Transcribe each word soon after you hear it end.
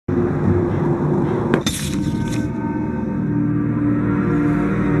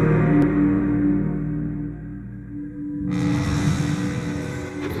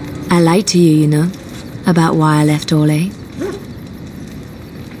I lied to you, you know, about why I left Orlais.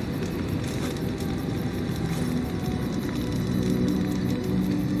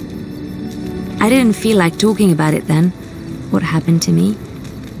 I didn't feel like talking about it then, what happened to me.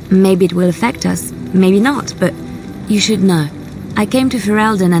 Maybe it will affect us, maybe not, but you should know. I came to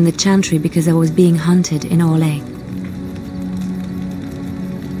Ferelden and the Chantry because I was being hunted in Orlais.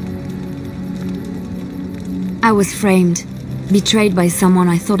 I was framed, betrayed by someone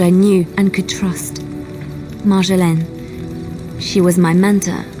I thought I knew and could trust. Marjolaine. She was my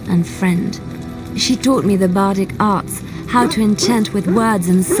mentor and friend. She taught me the bardic arts, how to enchant with words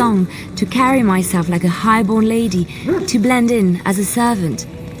and song, to carry myself like a highborn lady, to blend in as a servant.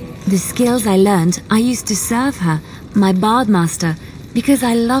 The skills I learned, I used to serve her, my bard master, because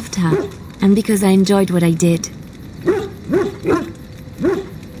I loved her, and because I enjoyed what I did.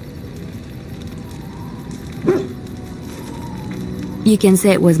 You can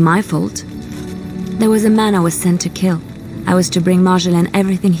say it was my fault. There was a man I was sent to kill. I was to bring Marjolaine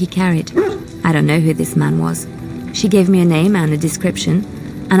everything he carried. I don't know who this man was. She gave me a name and a description,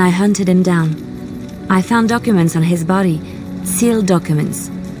 and I hunted him down. I found documents on his body, sealed documents.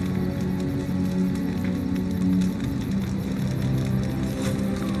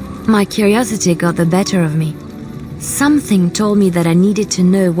 My curiosity got the better of me. Something told me that I needed to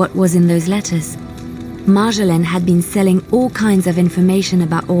know what was in those letters. Marjolaine had been selling all kinds of information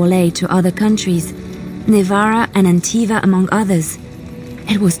about Orlais to other countries, Nevarra and Antiva among others.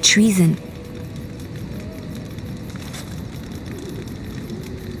 It was treason.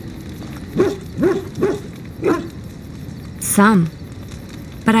 Some.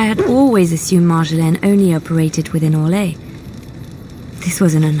 But I had always assumed Marjolaine only operated within Orlais. This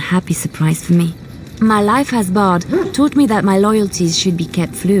was an unhappy surprise for me. My life as bard taught me that my loyalties should be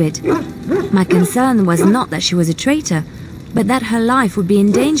kept fluid. My concern was not that she was a traitor, but that her life would be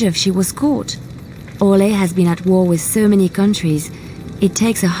in danger if she was caught. Orlais has been at war with so many countries, it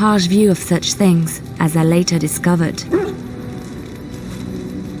takes a harsh view of such things, as I later discovered.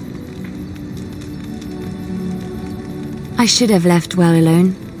 I should have left well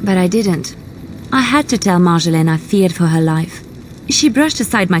alone, but I didn't. I had to tell Marjolaine I feared for her life. She brushed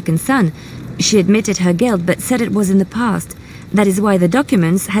aside my concern. She admitted her guilt, but said it was in the past. That is why the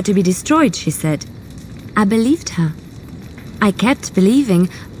documents had to be destroyed, she said. I believed her. I kept believing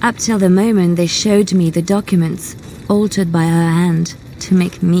up till the moment they showed me the documents, altered by her hand, to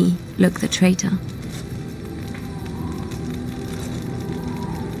make me look the traitor.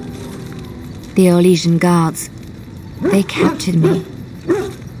 The Orlesian guards, they captured me,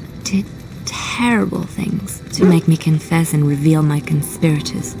 did terrible things to make me confess and reveal my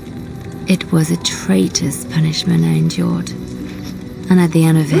conspirators. It was a traitor's punishment I endured, and at the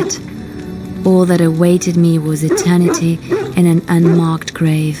end of it, all that awaited me was eternity in an unmarked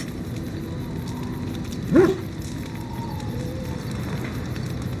grave.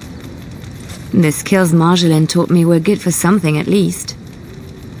 The skills Marjolaine taught me were good for something at least.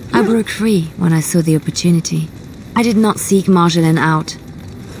 I broke free when I saw the opportunity. I did not seek Marjolaine out.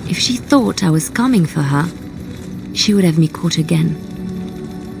 If she thought I was coming for her, she would have me caught again.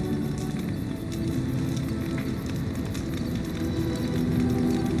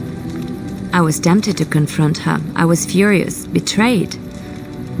 I was tempted to confront her. I was furious, betrayed.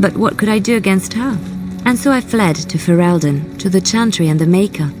 But what could I do against her? And so I fled to Ferelden, to the Chantry and the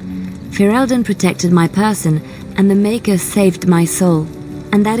Maker. Ferelden protected my person, and the Maker saved my soul.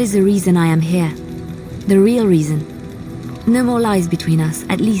 And that is the reason I am here. The real reason. No more lies between us,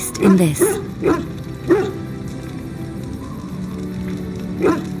 at least in this.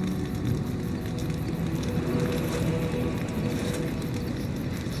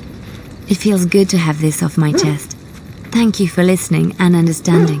 It feels good to have this off my chest. Thank you for listening and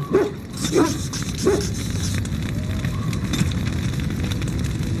understanding.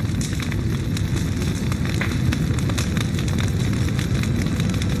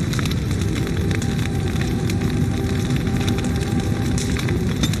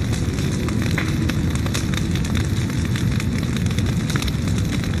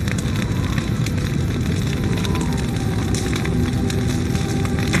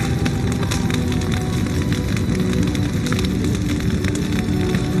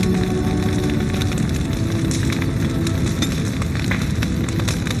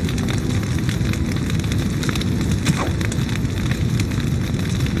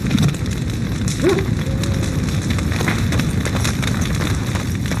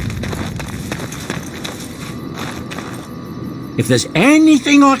 If there's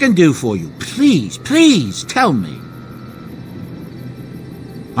anything I can do for you, please, please tell me.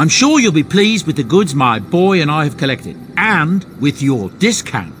 I'm sure you'll be pleased with the goods my boy and I have collected, and with your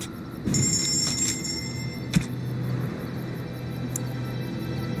discount.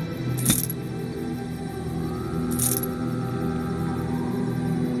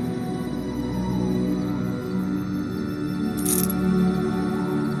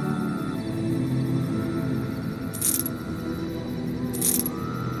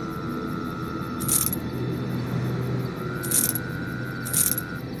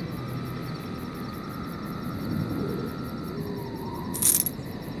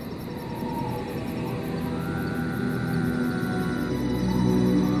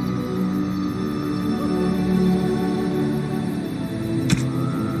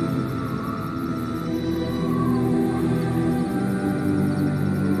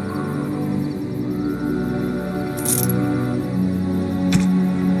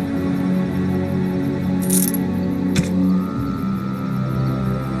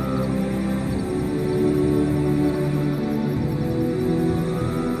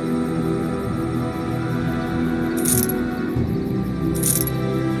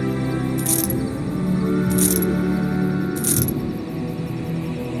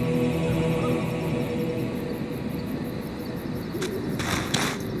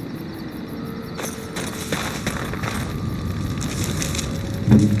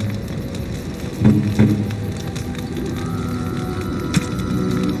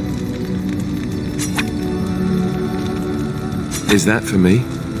 Is that for me?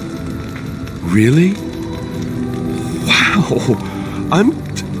 Really? Wow!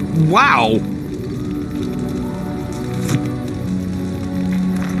 Wow!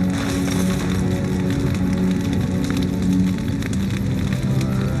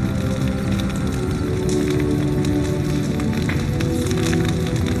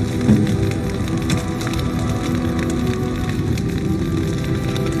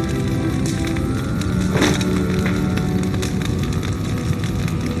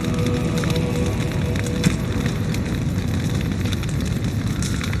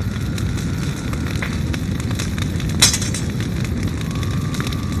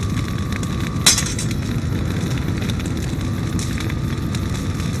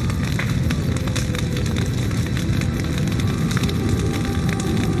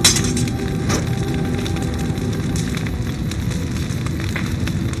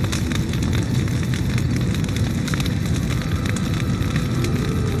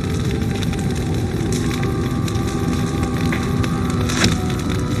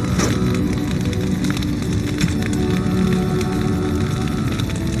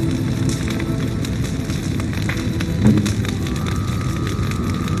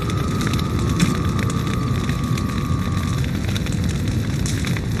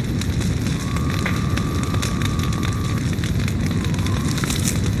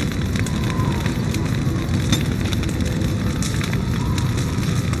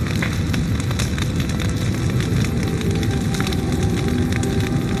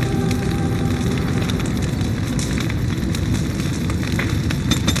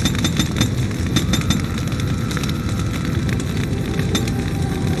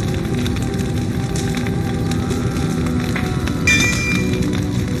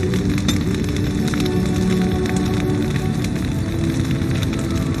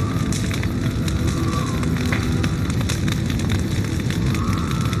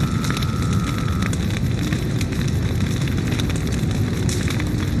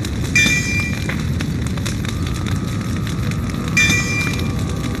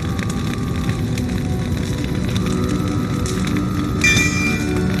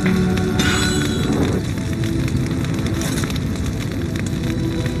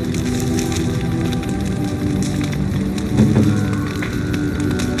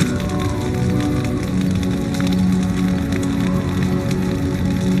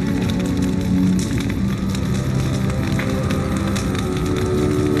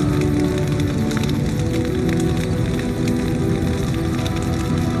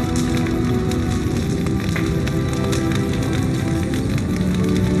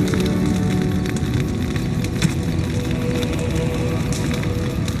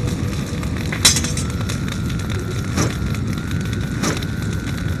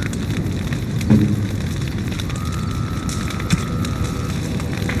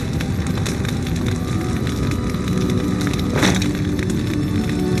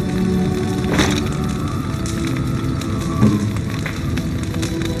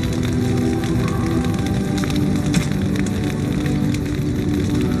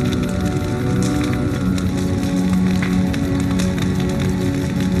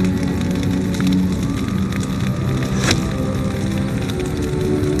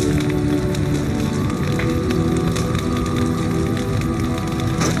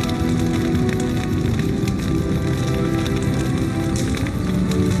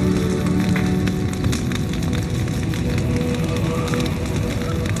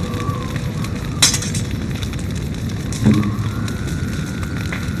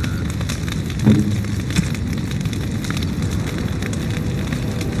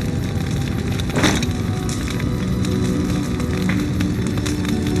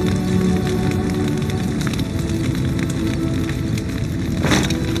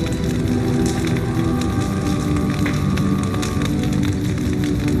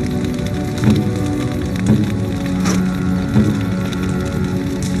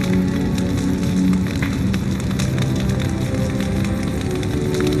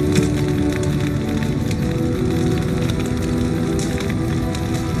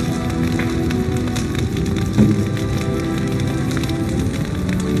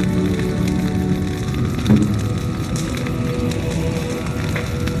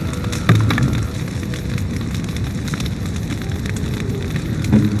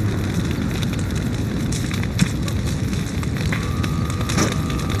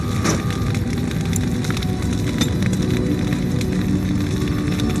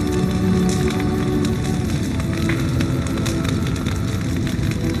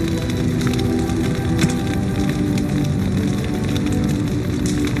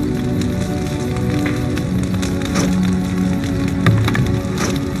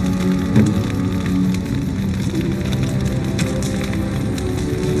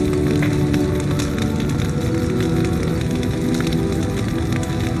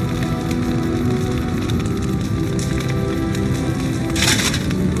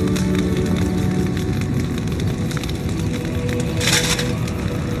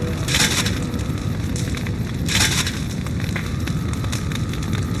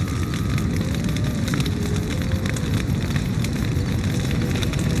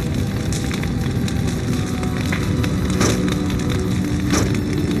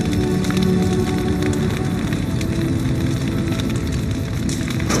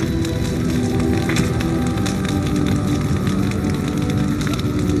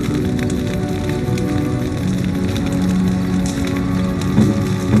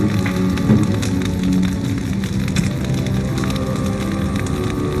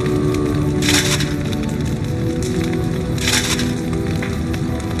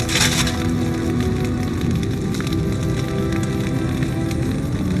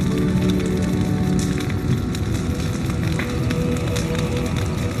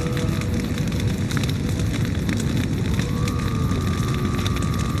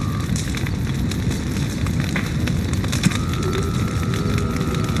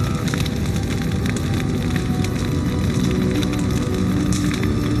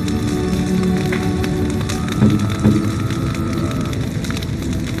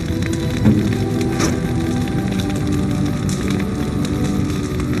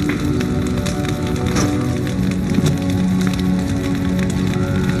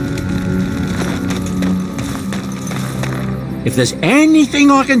 If there's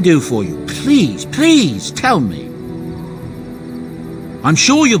anything I can do for you, please, please tell me. I'm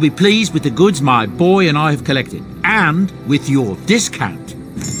sure you'll be pleased with the goods my boy and I have collected, and with your discount.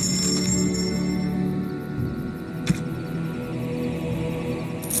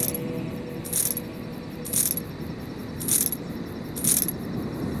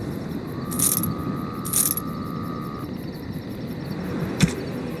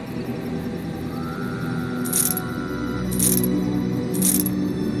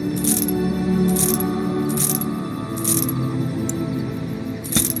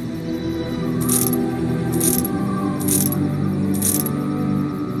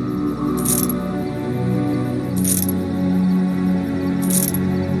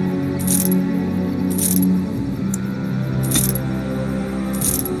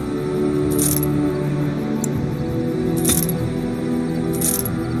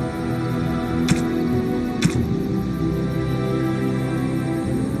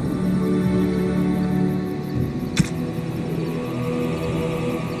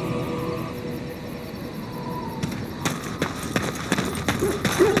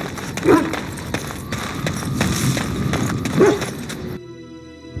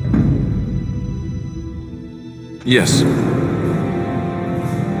 Yes.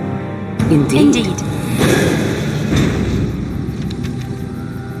 Indeed.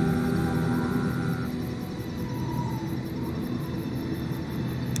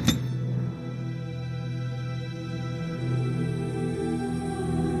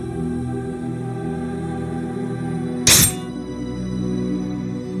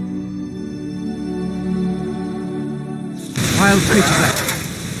 Wild creatures.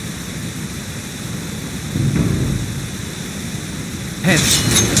 Heads.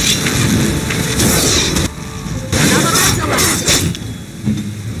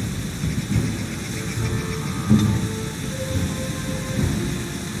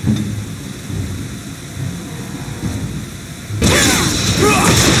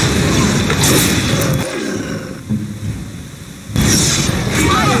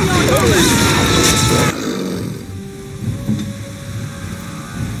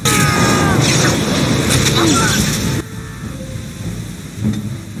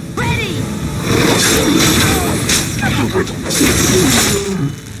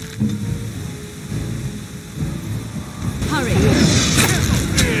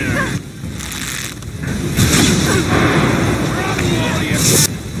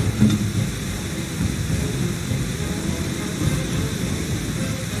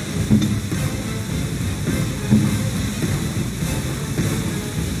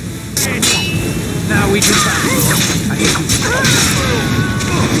 Now we can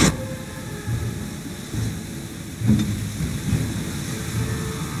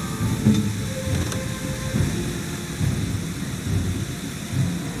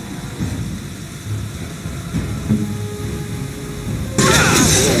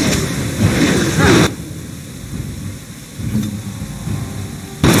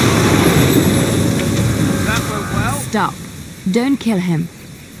Stop. Don't kill him.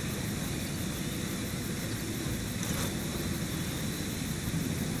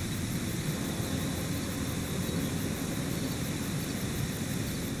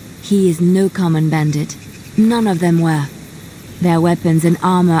 He is no common bandit. None of them were. Their weapons and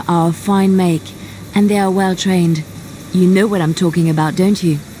armor are of fine make, and they are well trained. You know what I'm talking about, don't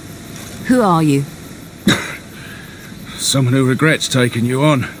you? Who are you? Someone who regrets taking you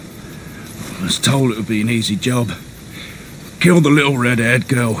on. I was told it would be an easy job. Kill the little red-haired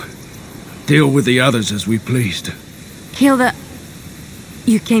girl. Deal with the others as we pleased. Kill the...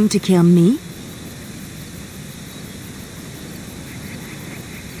 You came to kill me?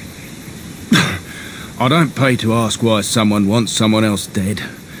 I don't pay to ask why someone wants someone else dead.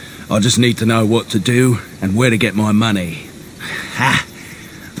 I just need to know what to do and where to get my money. Ha!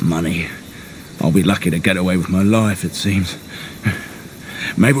 Money. I'll be lucky to get away with my life, it seems.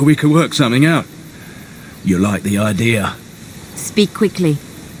 Maybe we could work something out. You like the idea? Speak quickly.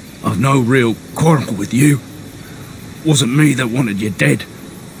 I've no real quarrel with you. Wasn't me that wanted you dead.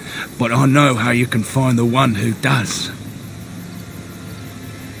 But I know how you can find the one who does.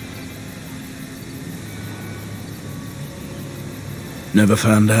 Never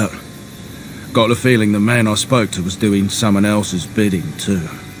found out. Got the feeling the man I spoke to was doing someone else's bidding, too.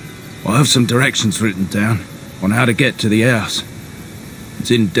 I have some directions written down on how to get to the house.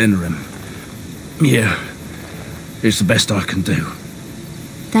 It's in Denerim. Yeah, it's the best I can do.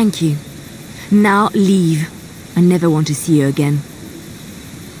 Thank you. Now leave. I never want to see you again.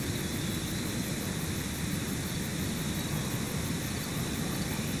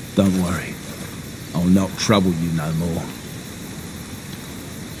 Don't worry. I'll not trouble you no more.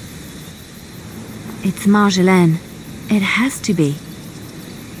 It's Marjolaine. It has to be.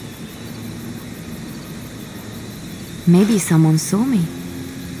 Maybe someone saw me.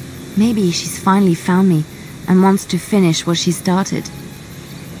 Maybe she's finally found me and wants to finish what she started.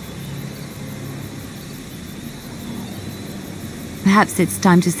 Perhaps it's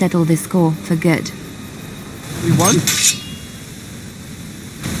time to settle this score for good. We won?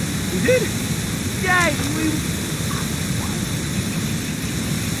 We did? Yay! We...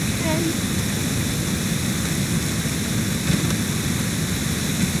 Yay!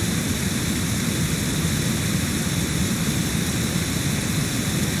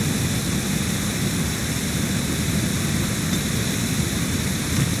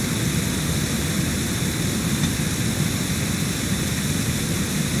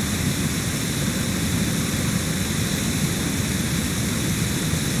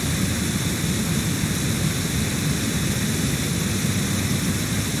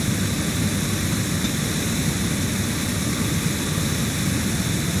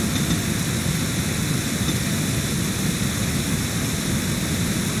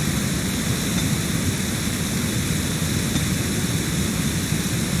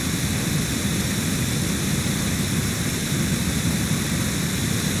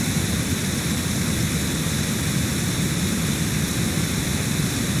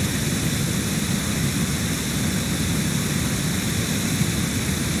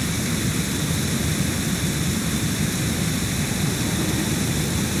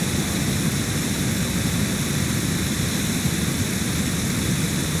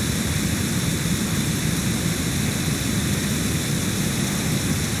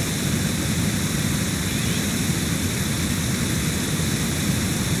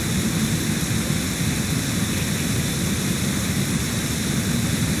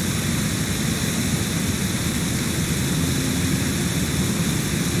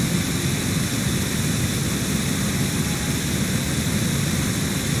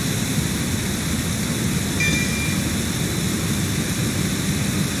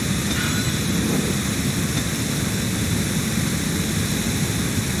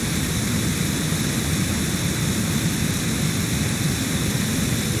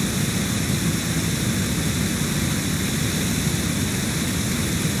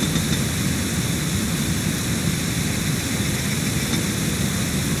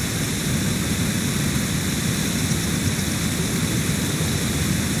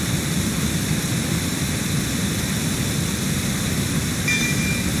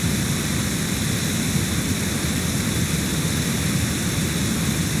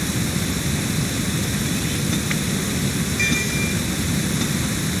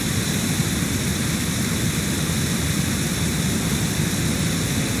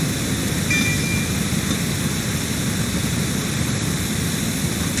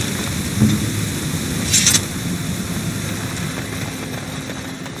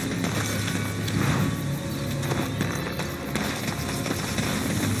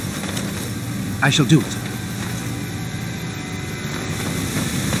 I shall do it.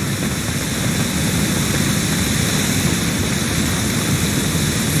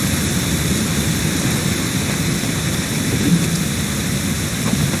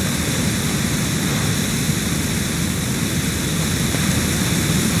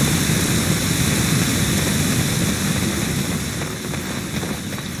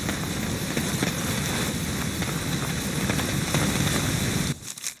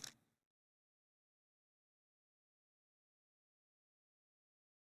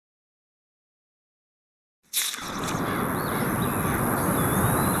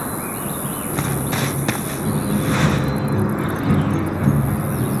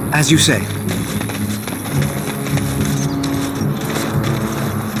 As you say.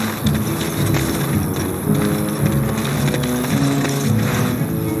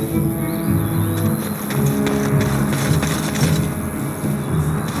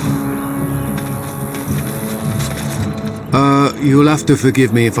 You'll have to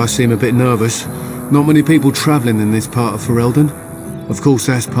forgive me if I seem a bit nervous. Not many people travelling in this part of Ferelden. Of course,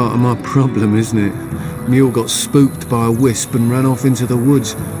 that's part of my problem, isn't it? Mule got spooked by a wisp and ran off into the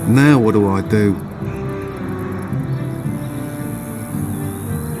woods. Now what do I do?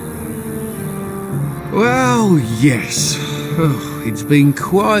 Well, yes. Oh, it's been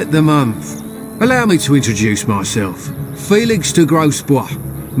quite the month. Allow me to introduce myself. Felix de Grosbois,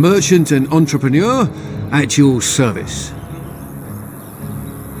 merchant and entrepreneur at your service.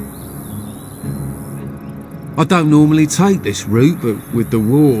 I don't normally take this route, but with the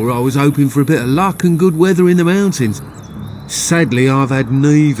war I was hoping for a bit of luck and good weather in the mountains. Sadly, I've had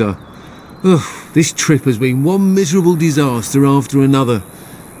neither. Ugh, this trip has been one miserable disaster after another.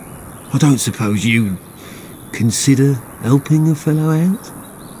 I don't suppose you consider helping a fellow out?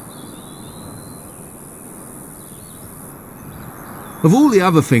 Of all the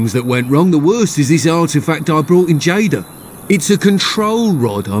other things that went wrong, the worst is this artifact I brought in Jada. It's a control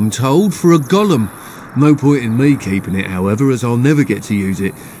rod, I'm told, for a golem. No point in me keeping it, however, as I'll never get to use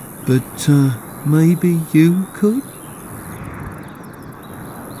it. But, maybe you could?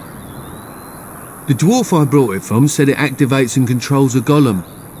 The dwarf I brought it from said it activates and controls a golem.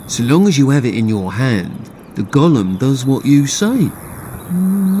 So long as you have it in your hand, the golem does what you say.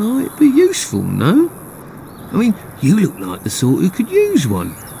 Might be useful, no? I mean, you look like the sort who could use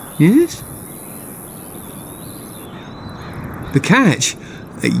one, yes? The catch?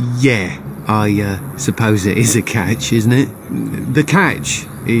 Yeah, I suppose it is a catch, isn't it? The catch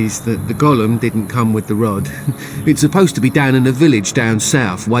is that the golem didn't come with the rod. It's supposed to be down in a village down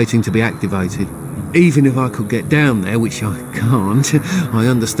south, waiting to be activated. Even if I could get down there, which I can't, I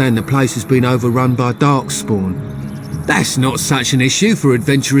understand the place has been overrun by Darkspawn. That's not such an issue for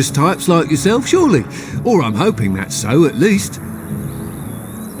adventurous types like yourself, surely? Or I'm hoping that's so, at least.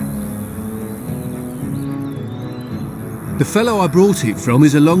 The fellow I brought it from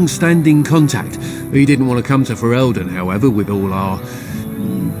is a long-standing contact. He didn't want to come to Ferelden, however, with all our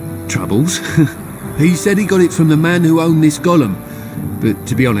troubles. He said he got it from the man who owned this golem. But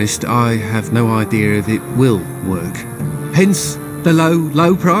to be honest, I have no idea if it will work. Hence the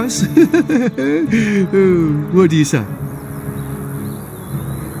low price? What do you say?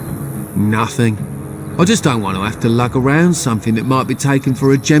 Nothing. I just don't want to have to lug around something that might be taken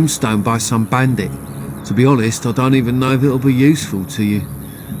for a gemstone by some bandit. To be honest, I don't even know if it'll be useful to you.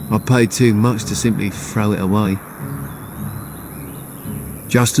 I paid too much to simply throw it away.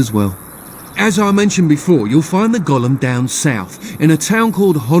 Just as well. As I mentioned before, you'll find the golem down south, in a town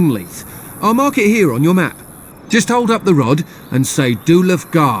called Honnleath. I'll mark it here on your map. Just hold up the rod and say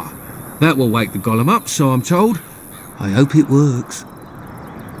Dulaf Gar. That will wake the golem up, so I'm told. I hope it works.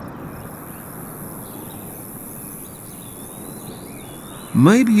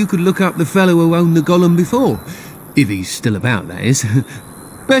 Maybe you could look up the fellow who owned the golem before. If he's still about, that is.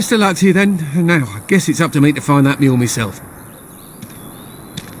 Best of luck to you then. Now, I guess it's up to me to find that mule myself.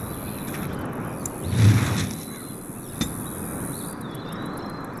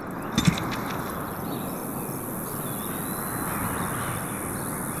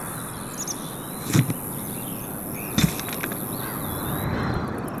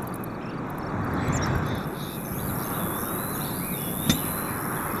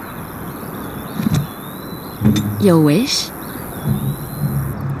 Your wish?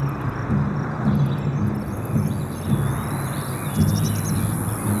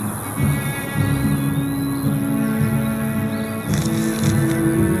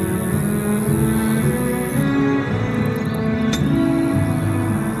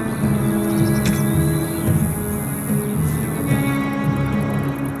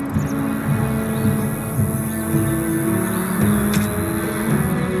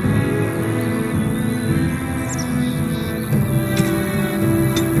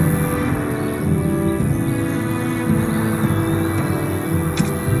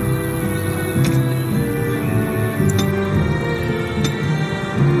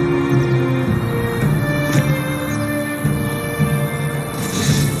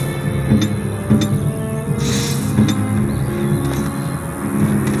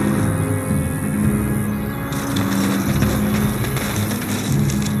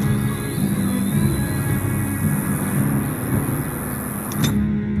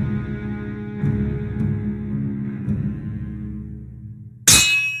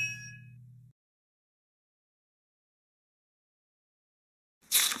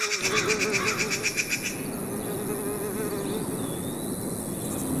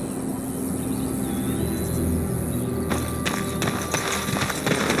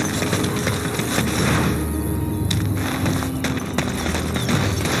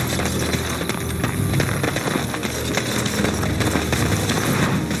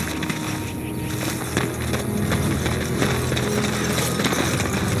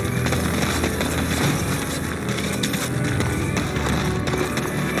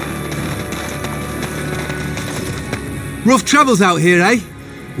 Rough travels out here, eh?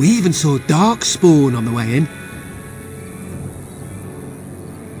 We even saw Darkspawn on the way in.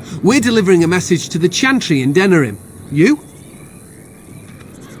 We're delivering a message to the Chantry in Denerim. You?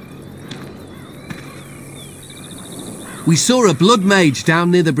 We saw a blood mage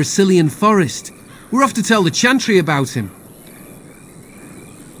down near the Brazilian forest. We're off to tell the Chantry about him.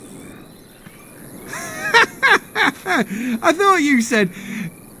 I thought you said...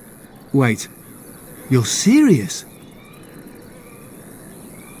 Wait, you're serious?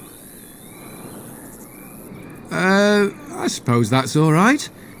 I suppose that's all right.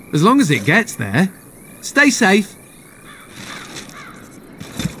 As long as it gets there. Stay safe.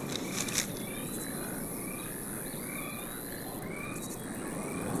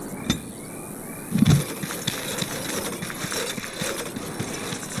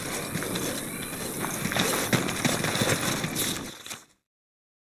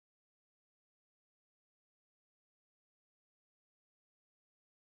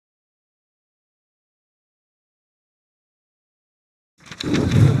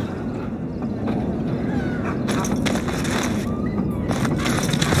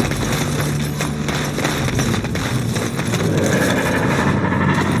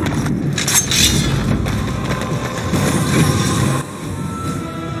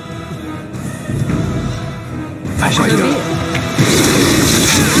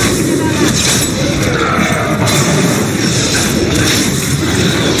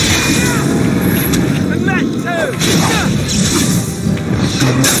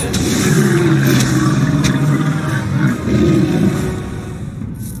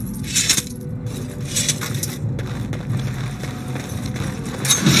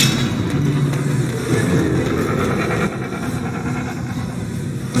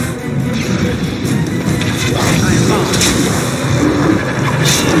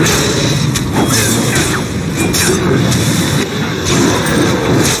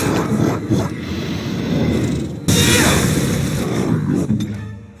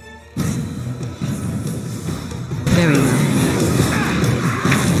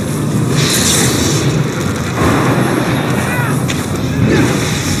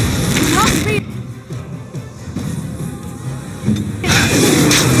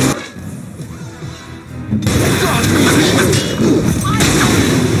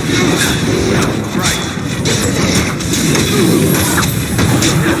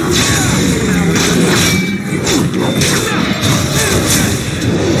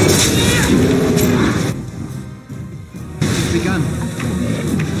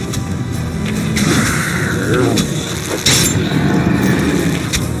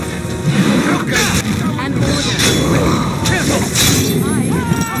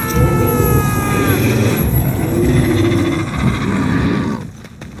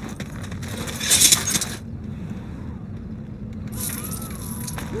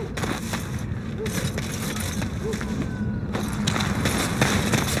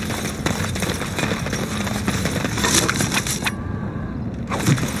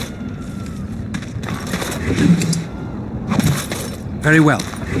 Very well.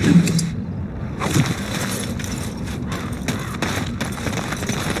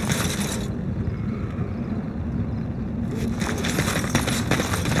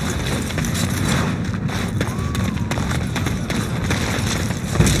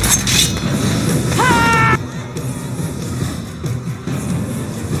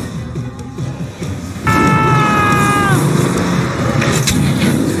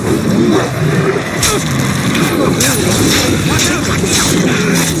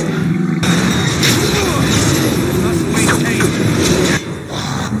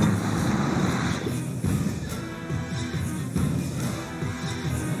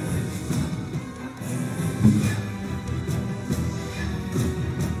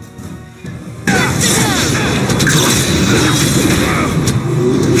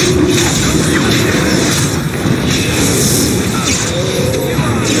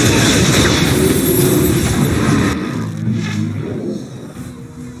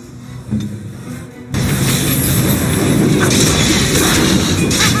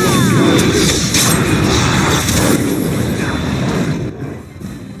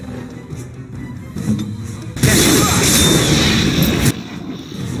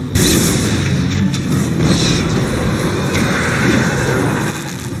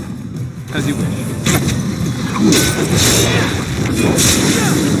 As you wish.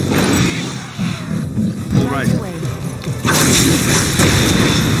 All right.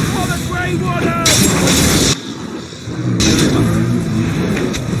 For the Grey Water!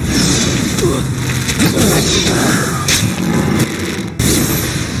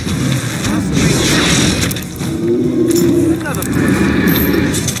 Another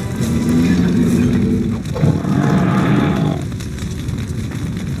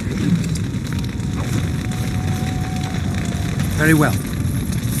Very well.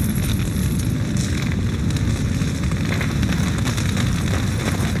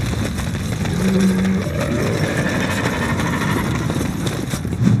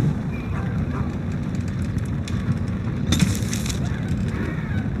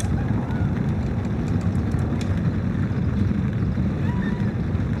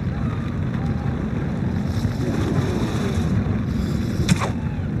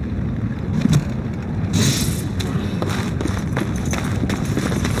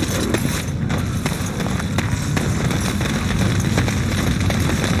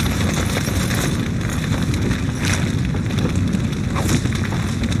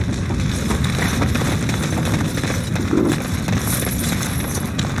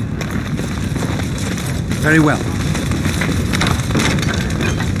 Very well.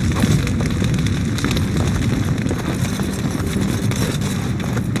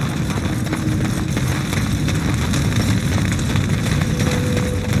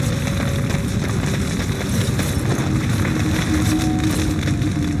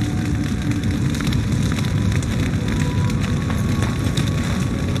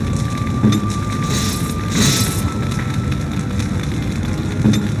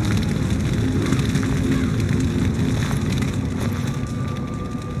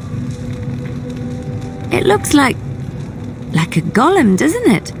 It looks like a golem, doesn't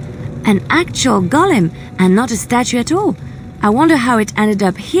it? An actual golem, and not a statue at all. I wonder how it ended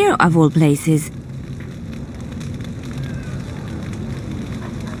up here, of all places.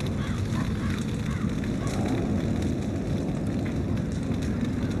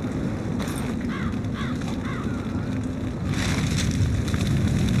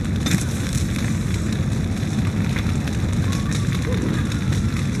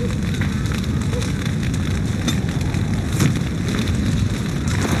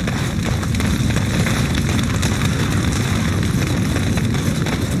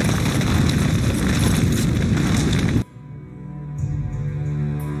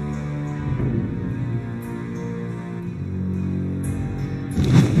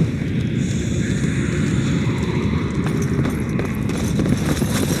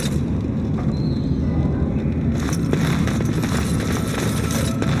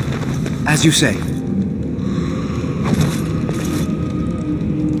 As you say.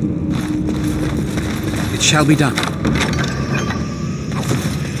 It shall be done.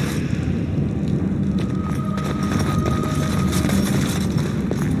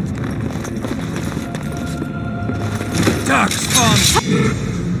 Darkspawn!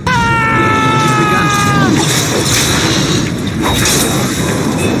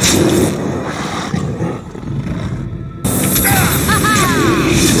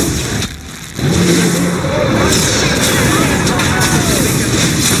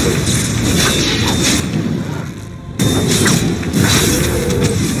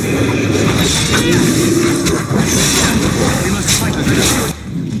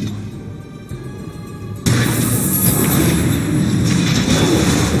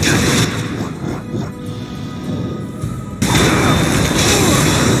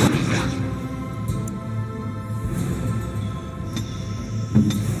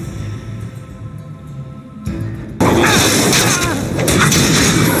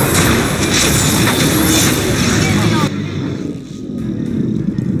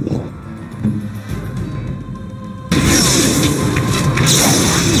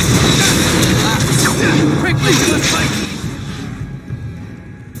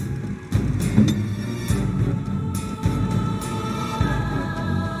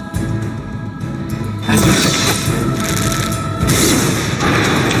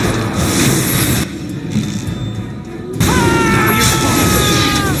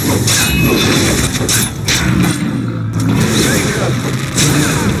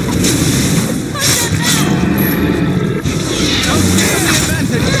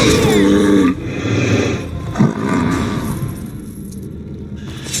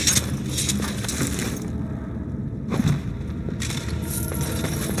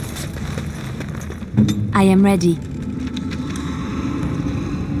 I am ready.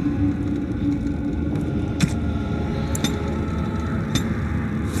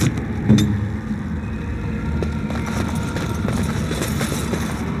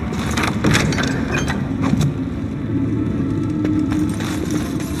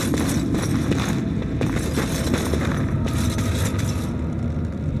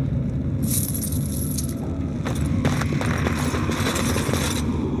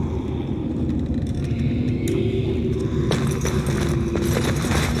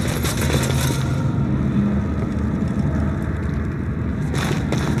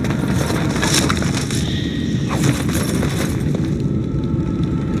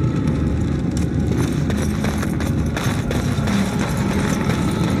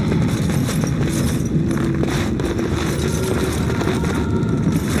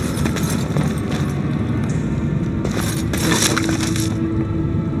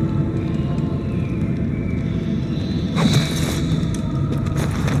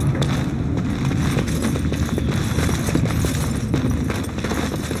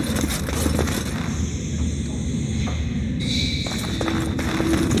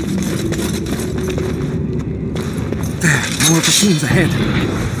 More of the teams ahead.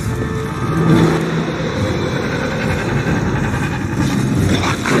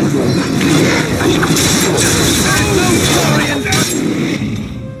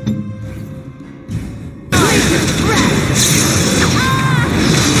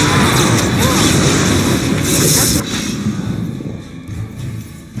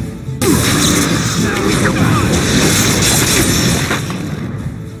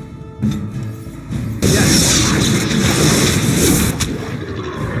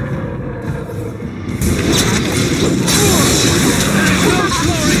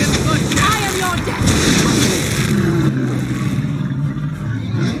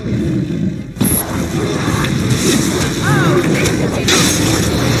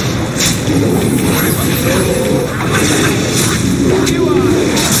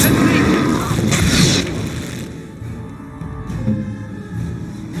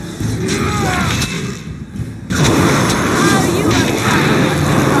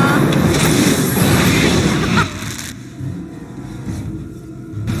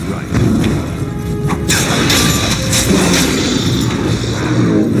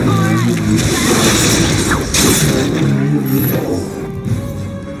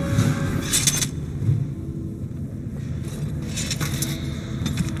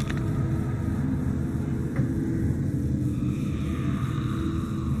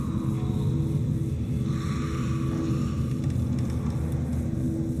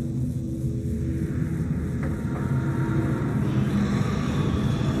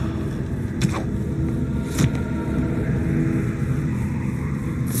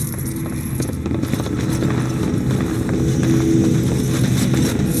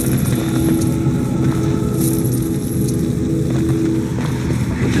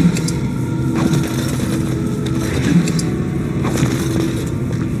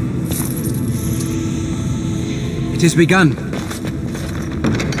 'Tis begun.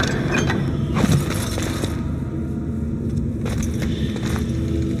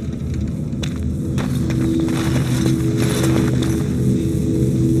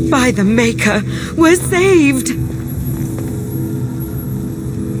 By the Maker, we're saved!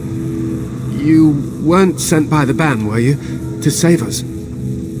 You weren't sent by the ban, were you? To save us?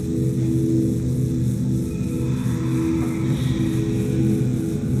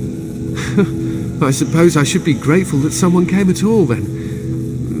 I suppose I should be grateful that someone came at all,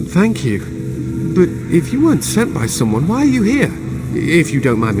 then. Thank you. But if you weren't sent by someone, why are you here? If you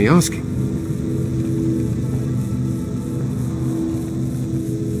don't mind me asking.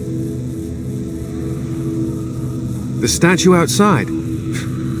 The statue outside?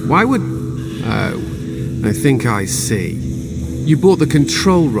 Why would... Oh, I think I see. You bought the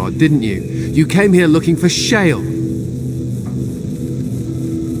control rod, didn't you? You came here looking for shale.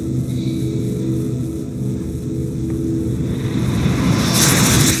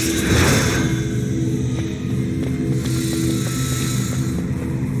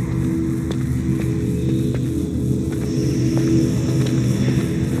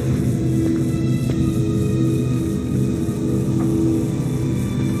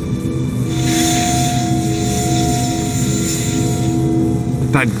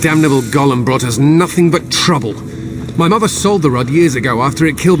 That damnable Golem brought us nothing but trouble. My mother sold the rod years ago after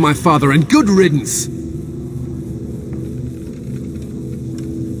it killed my father, and good riddance!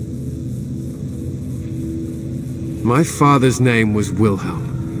 My father's name was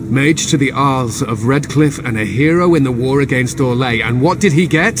Wilhelm, mage to the Arls of Redcliffe and a hero in the war against Orlais, and what did he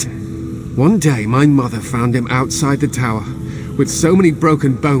get? One day my mother found him outside the tower, with so many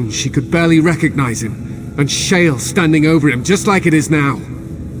broken bones she could barely recognize him, and shale standing over him just like it is now.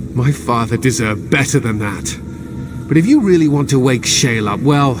 My father deserved better than that. But if you really want to wake shale up,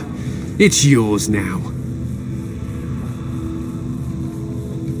 well, it's yours now.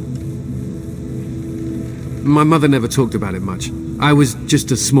 My mother never talked about it much. I was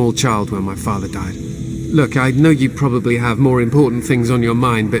just a small child when my father died. Look, I know you probably have more important things on your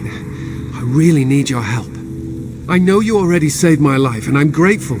mind, but I really need your help. I know you already saved my life, and I'm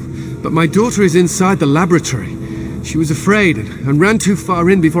grateful, but my daughter is inside the laboratory. She was afraid and ran too far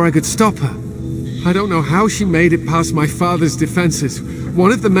in before I could stop her. I don't know how she made it past my father's defenses.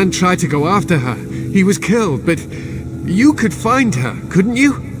 One of the men tried to go after her. He was killed, but you could find her, couldn't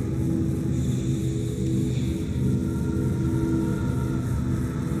you?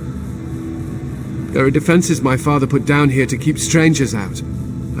 There are defenses my father put down here to keep strangers out.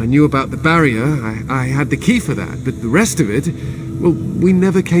 I knew about the barrier, I had the key for that, but the rest of it, well, we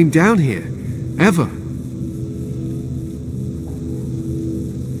never came down here. Ever.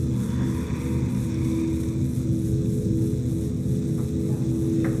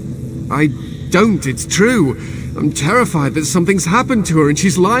 I don't, it's true. I'm terrified that something's happened to her and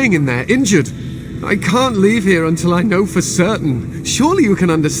she's lying in there, injured. I can't leave here until I know for certain. Surely you can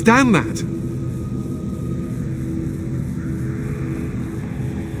understand that.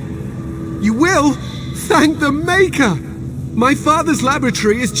 You will? Thank the Maker! My father's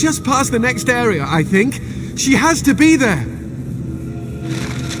laboratory is just past the next area, I think. She has to be there.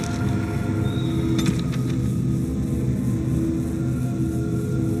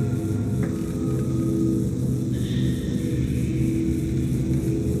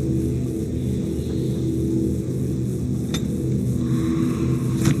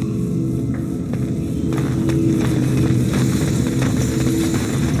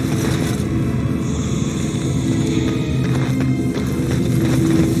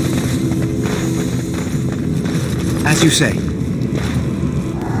 As you say.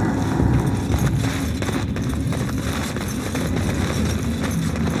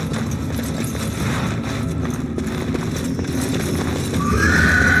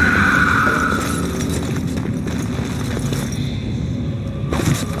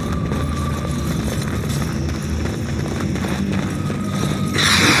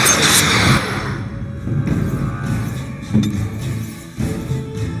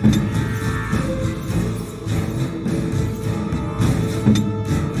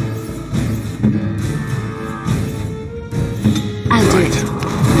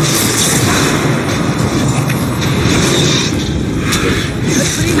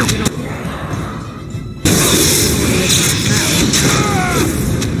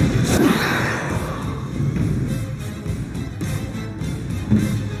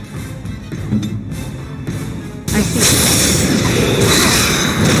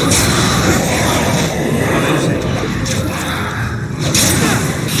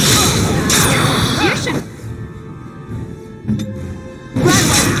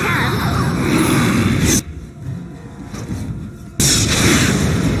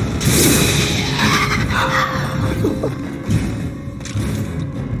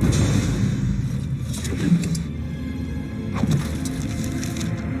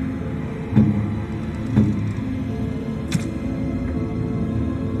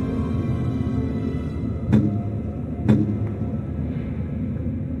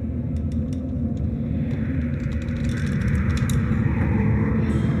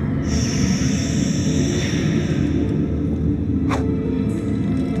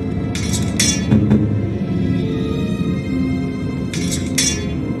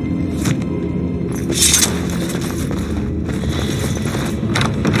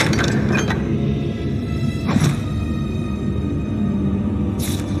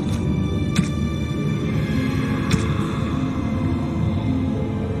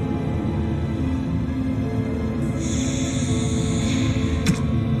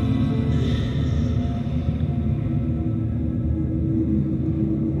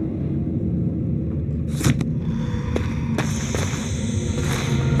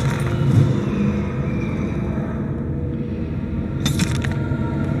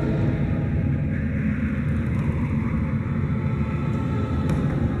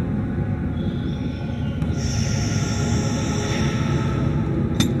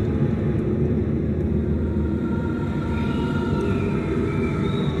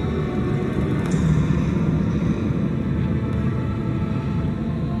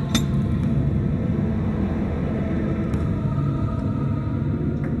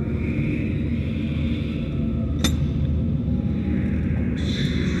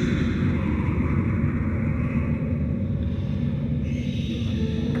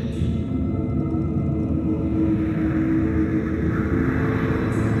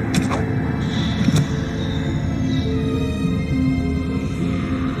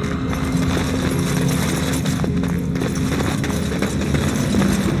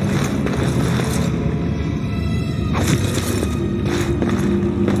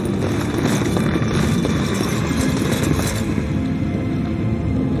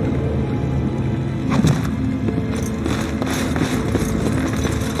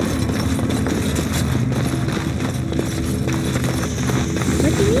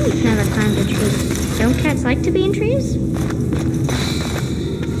 you've never climbed a tree. Don't cats like to be in trees?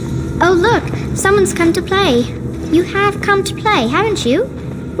 Oh look, someone's come to play. You have come to play, haven't you?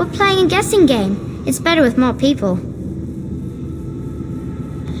 We're playing a guessing game. It's better with more people.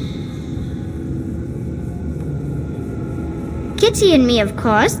 Kitty and me, of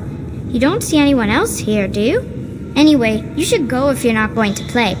course. You don't see anyone else here, do you? Anyway, you should go if you're not going to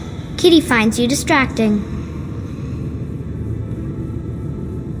play. Kitty finds you distracting.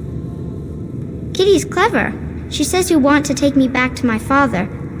 Kitty's clever. She says you want to take me back to my father,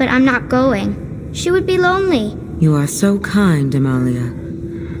 but I'm not going. She would be lonely. You are so kind, Amalia.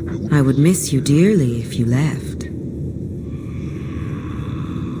 I would miss you dearly if you left.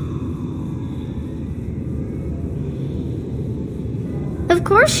 Of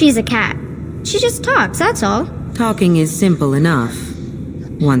course she's a cat. She just talks, that's all. Talking is simple enough,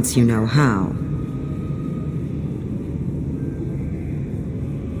 once you know how.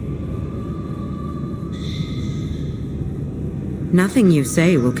 Nothing you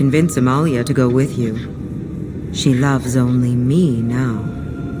say will convince Amalia to go with you. She loves only me now.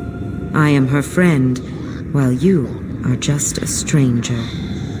 I am her friend, while you are just a stranger.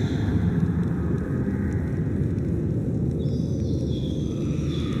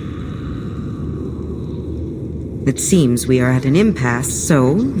 It seems we are at an impasse,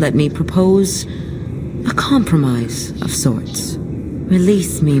 so let me propose a compromise of sorts.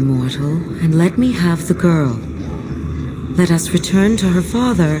 Release me, mortal, and let me have the girl. Let us return to her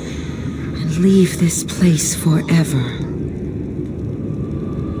father and leave this place forever.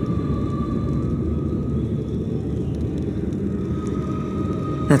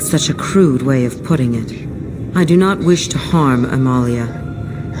 That's such a crude way of putting it. I do not wish to harm Amalia.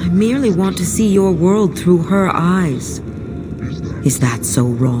 I merely want to see your world through her eyes. Is that so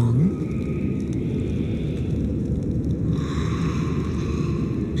wrong?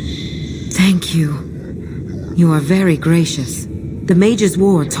 Thank you. You are very gracious. The mage's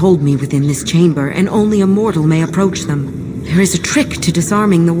wards hold me within this chamber, and only a mortal may approach them. There is a trick to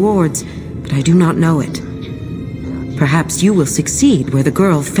disarming the wards, but I do not know it. Perhaps you will succeed where the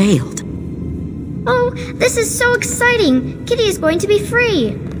girl failed. Oh, this is so exciting! Kitty is going to be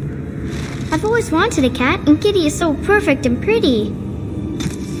free! I've always wanted a cat, and Kitty is so perfect and pretty.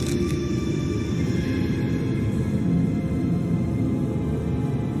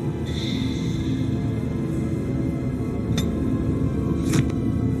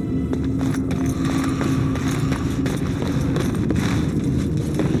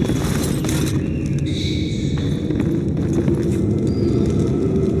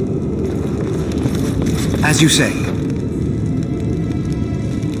 As you say.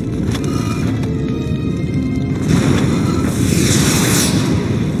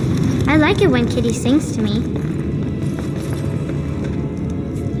 I like it when Kitty sings to me.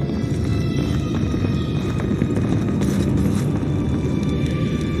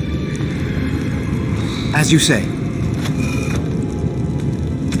 As you say.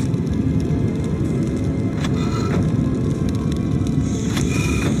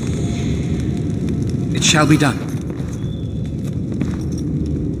 It shall be done.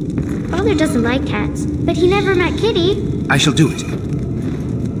 Father doesn't like cats, but he never met Kitty. I shall do it.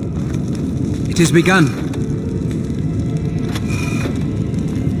 It is begun.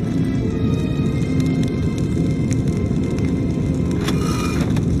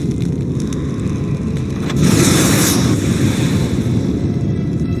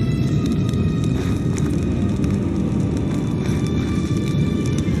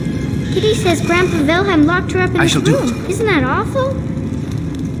 Kitty says Grandpa Wilhelm locked her up in I his shall do room. it. Isn't that awful?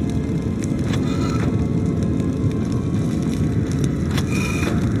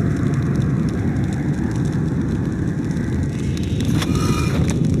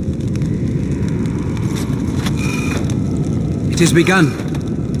 It is begun.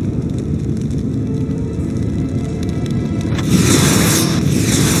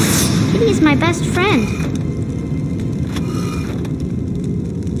 Kitty is my best friend.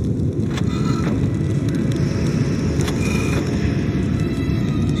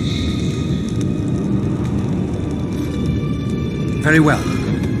 Very well.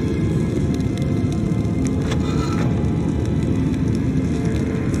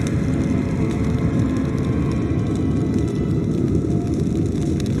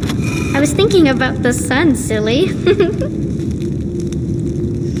 I was thinking about the sun, silly.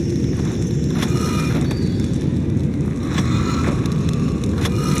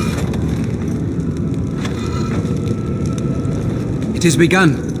 It is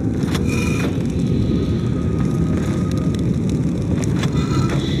begun.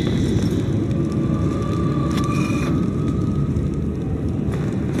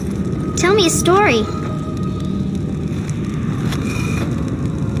 Tell me a story.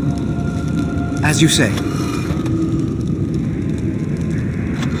 As you say.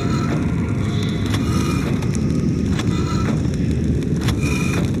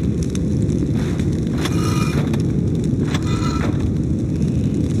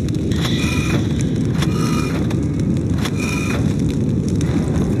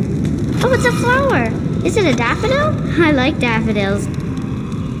 Oh, it's a flower. Is it a daffodil? I like daffodils.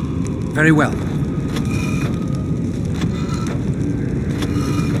 Very well.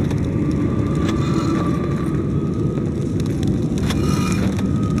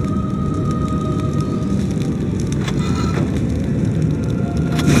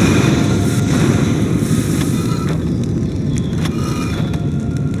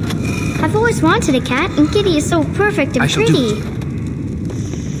 I've always wanted a cat, and Kitty is so perfect and pretty.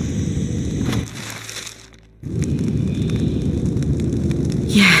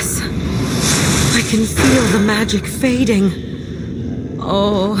 Yes. I can feel the magic fading.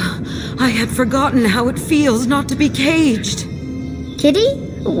 Oh, I had forgotten how it feels not to be caged. Kitty?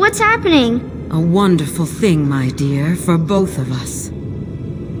 What's happening? A wonderful thing, my dear, for both of us.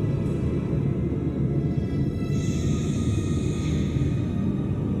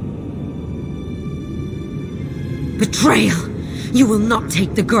 Betrayal! You will not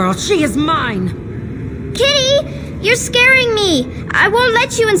take the girl. She is mine! Kitty! You're scaring me! I won't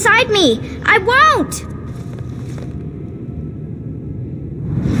let you inside me! I won't!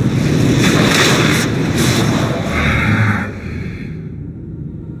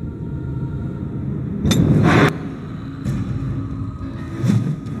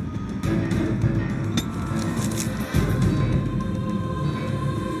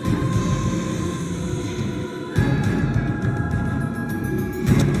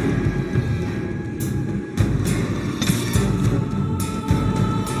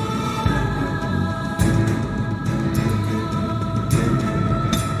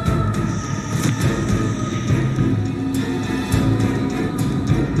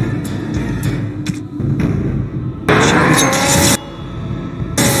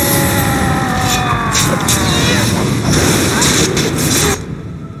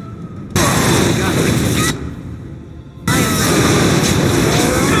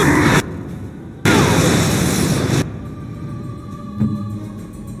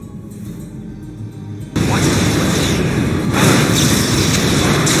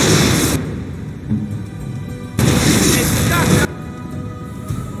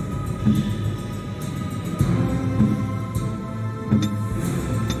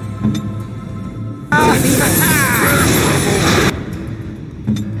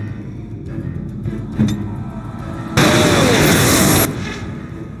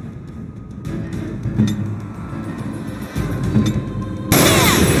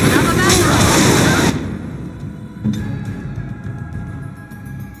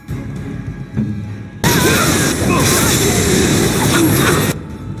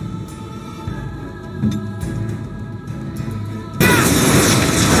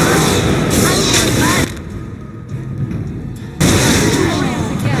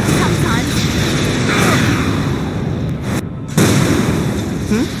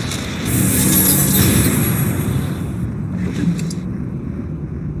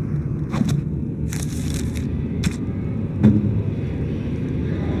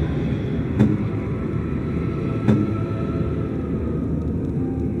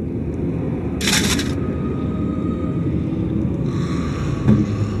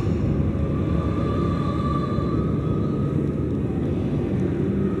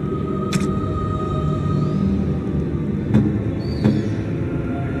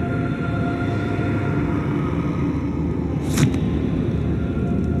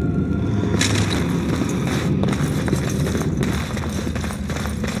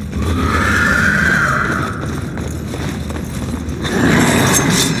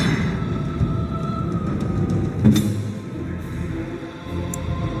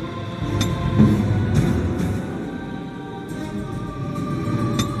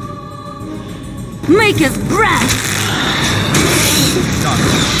 Make his breath!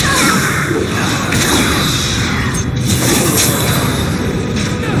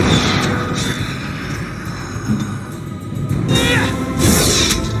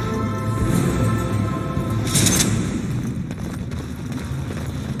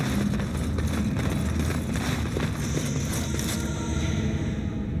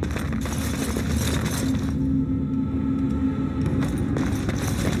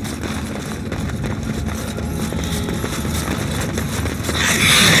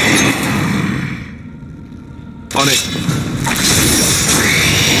 On it.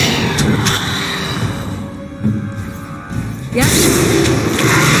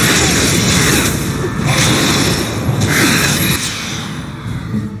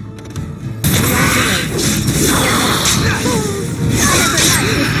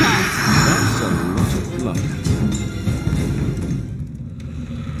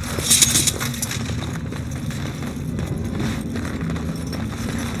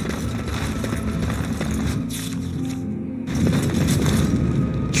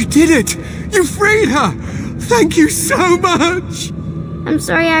 did it! You freed her! Thank you so much! I'm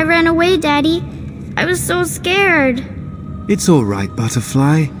sorry I ran away, Daddy. I was so scared. It's all right,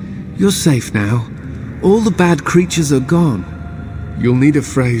 Butterfly. You're safe now. All the bad creatures are gone. You'll need a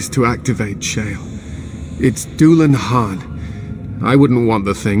phrase to activate Shale. It's Doolan Han. I wouldn't want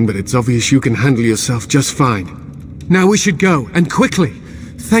the thing, but it's obvious you can handle yourself just fine. Now we should go, and quickly.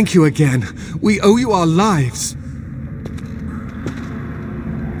 Thank you again. We owe you our lives.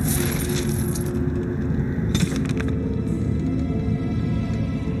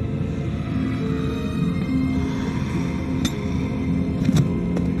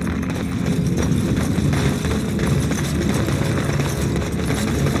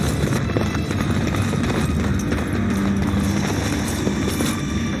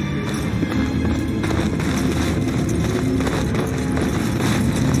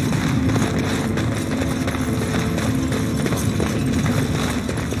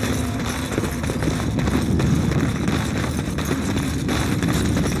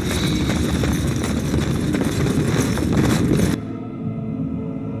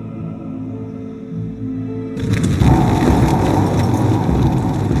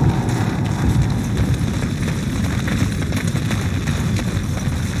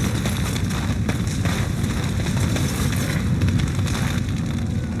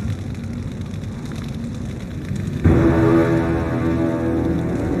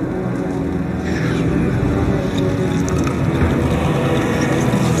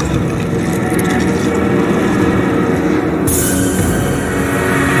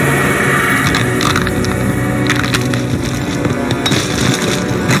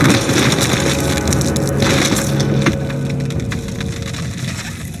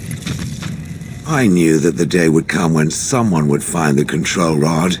 I knew that the day would come when someone would find the control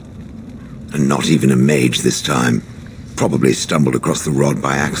rod. And not even a mage this time. Probably stumbled across the rod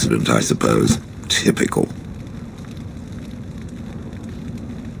by accident, I suppose. Typical.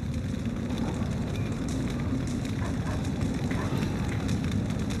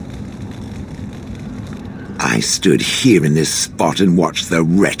 I stood here in this spot and watched the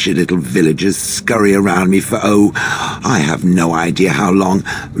wretched little villagers scurry around me for, oh, I have no idea how long.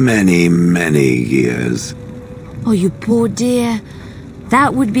 Many, many years. Oh, you poor dear.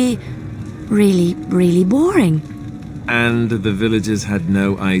 That would be really, really boring. And the villagers had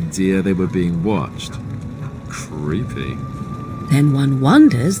no idea they were being watched. Creepy. Then one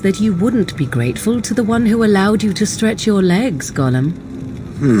wonders that you wouldn't be grateful to the one who allowed you to stretch your legs, Golem.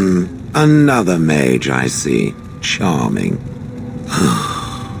 Another mage, I see. Charming.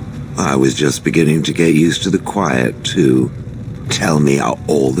 I was just beginning to get used to the quiet, too. Tell me, are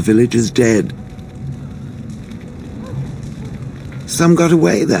all the villagers dead? Some got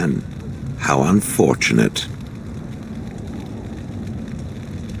away, then. How unfortunate.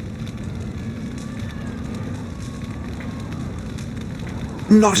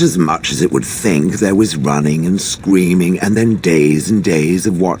 Not as much as it would think. There was running and screaming, and then days and days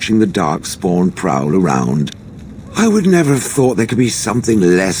of watching the Darkspawn prowl around. I would never have thought there could be something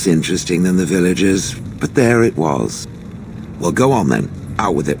less interesting than the villagers, but there it was. Well, go on then.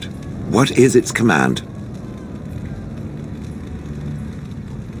 Out with it. What is its command?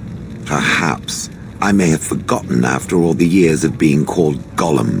 Perhaps I may have forgotten after all the years of being called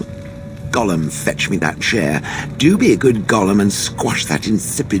Golem. Golem, fetch me that chair. Do be a good Golem and squash that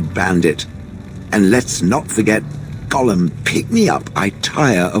insipid bandit. And let's not forget, Golem, pick me up. I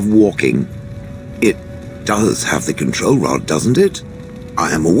tire of walking. It does have the control rod, doesn't it?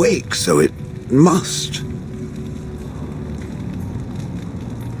 I am awake, so it must.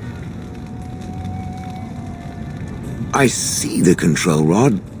 I see the control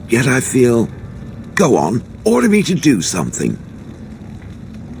rod, yet I feel... Go on, order me to do something.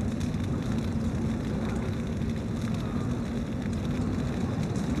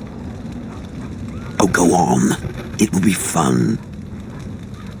 Oh, go on. It will be fun.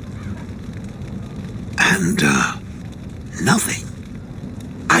 And, nothing.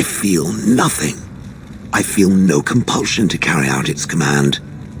 I feel nothing. I feel no compulsion to carry out its command.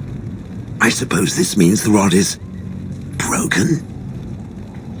 I suppose this means the rod is broken?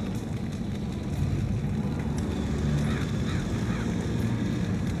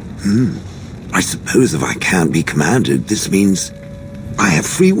 I suppose if I can't be commanded, this means I have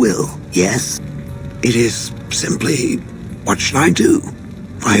free will, yes? It is simply, what should I do?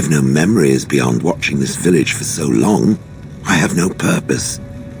 I have no memories beyond watching this village for so long. I have no purpose.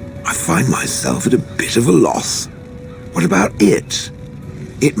 I find myself at a bit of a loss. What about it?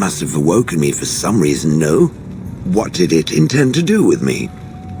 It must have awoken me for some reason, no? What did it intend to do with me?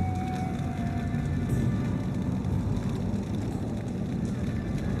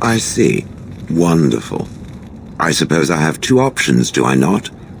 I see. Wonderful. I suppose I have two options, do I not?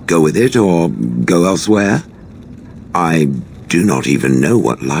 Go with it or go elsewhere? I do not even know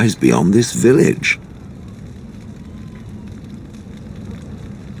what lies beyond this village.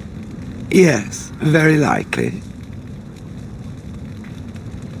 Yes, very likely.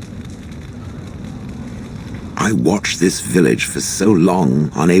 I watched this village for so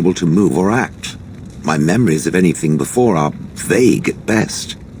long, unable to move or act. My memories of anything before are vague at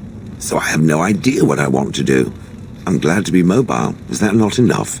best, so I have no idea what I want to do. I'm glad to be mobile. Is that not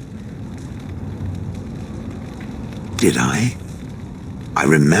enough? Did I? I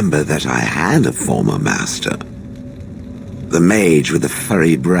remember that I had a former master. The mage with the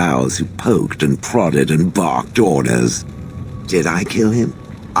furry brows who poked and prodded and barked orders. Did I kill him?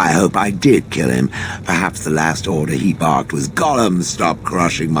 I hope I did kill him. Perhaps the last order he barked was, "Golem, stop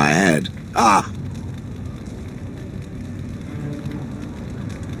crushing my head." Ah!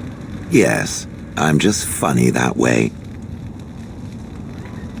 Yes, I'm just funny that way.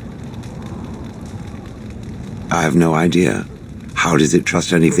 I have no idea. How does it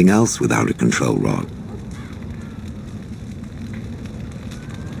trust anything else without a control rod?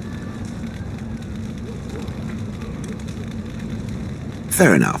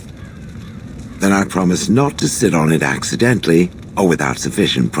 Fair enough. Then I promise not to sit on it accidentally or without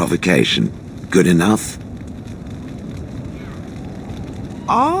sufficient provocation. Good enough?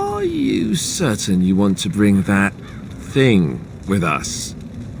 Are you certain you want to bring that thing with us?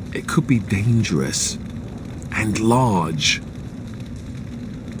 It could be dangerous and large.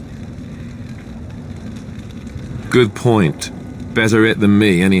 Good point. Better it than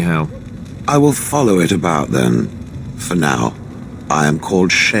me, anyhow. I will follow it about then. For now. I am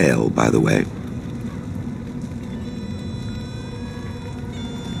called Shale, by the way.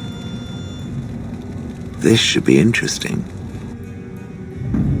 This should be interesting.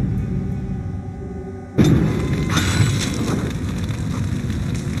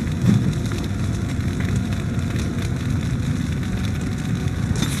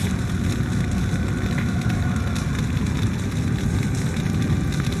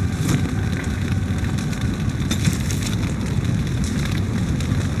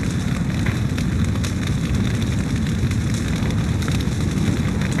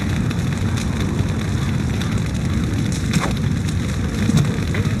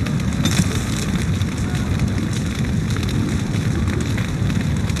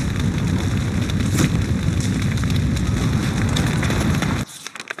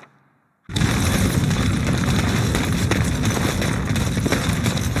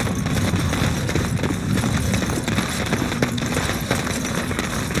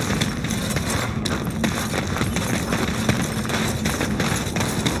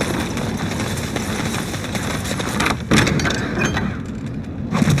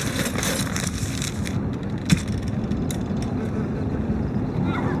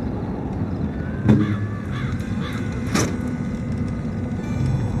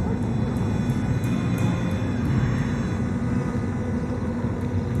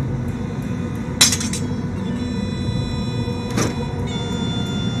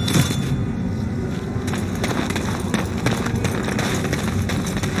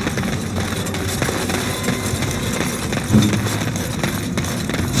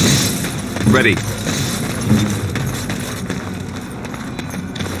 Ready.